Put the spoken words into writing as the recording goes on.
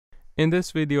In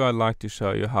this video I'd like to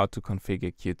show you how to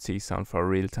configure QuteCsound for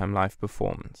real-time live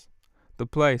performance. The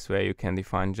place where you can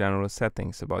define general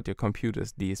settings about your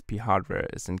computer's DSP hardware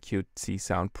is in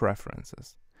QuteCsound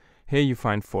Preferences. Here you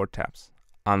find 4 tabs.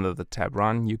 Under the tab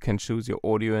Run you can choose your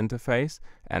audio interface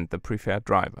and the preferred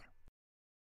driver.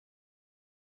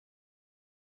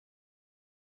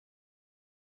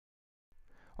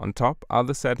 On top are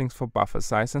the settings for buffer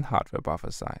size and hardware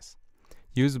buffer size.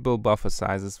 Usable buffer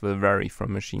sizes will vary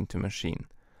from machine to machine.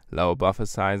 Lower buffer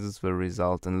sizes will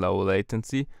result in lower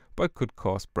latency, but could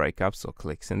cause breakups or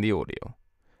clicks in the audio.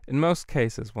 In most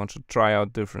cases, one should try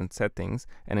out different settings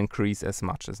and increase as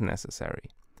much as necessary.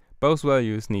 Both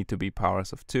values need to be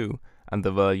powers of 2, and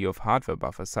the value of hardware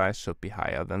buffer size should be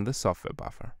higher than the software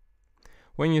buffer.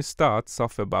 When you start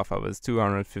software buffer with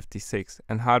 256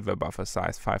 and hardware buffer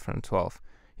size 512,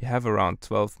 you have around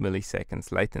 12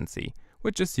 milliseconds latency,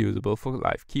 which is usable for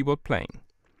live keyboard playing.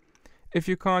 If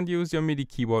you can't use your MIDI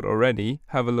keyboard already,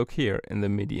 have a look here in the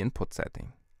MIDI input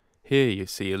setting. Here you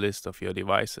see a list of your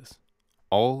devices.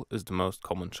 All is the most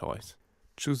common choice.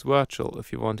 Choose virtual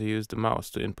if you want to use the mouse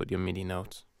to input your MIDI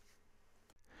notes.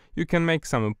 You can make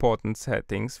some important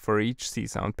settings for each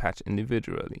csound patch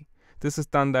individually. This is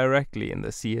done directly in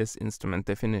the CS instrument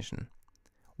definition.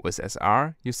 With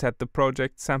SR, you set the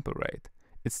project sample rate.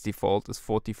 Its default is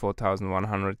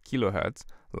 44,100 kHz,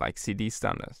 like CD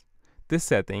standards. This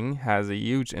setting has a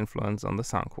huge influence on the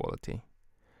sound quality.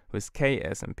 With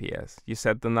KSMPS, you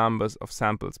set the numbers of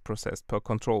samples processed per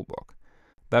control block.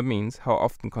 That means how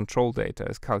often control data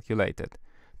is calculated.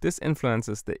 This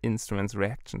influences the instrument's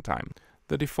reaction time.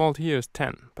 The default here is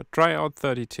 10, but try out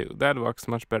 32, that works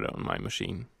much better on my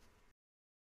machine.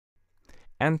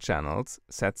 N channels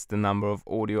sets the number of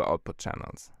audio output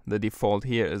channels. The default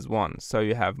here is 1, so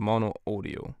you have mono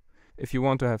audio. If you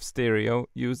want to have stereo,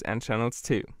 use N channels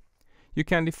too. You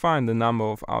can define the number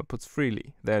of outputs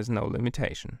freely, there is no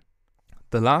limitation.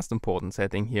 The last important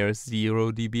setting here is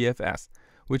 0 dBFS,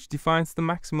 which defines the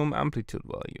maximum amplitude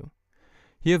value.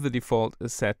 Here the default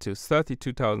is set to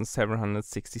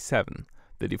 32,767,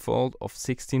 the default of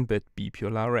 16-bit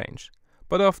bipolar range.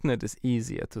 But often it is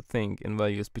easier to think in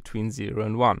values between 0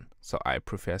 and 1, so I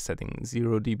prefer setting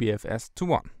 0 dBFS to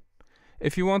 1.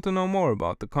 If you want to know more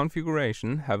about the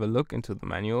configuration, have a look into the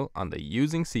manual under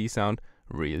Using csound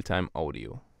Real-Time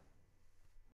Audio.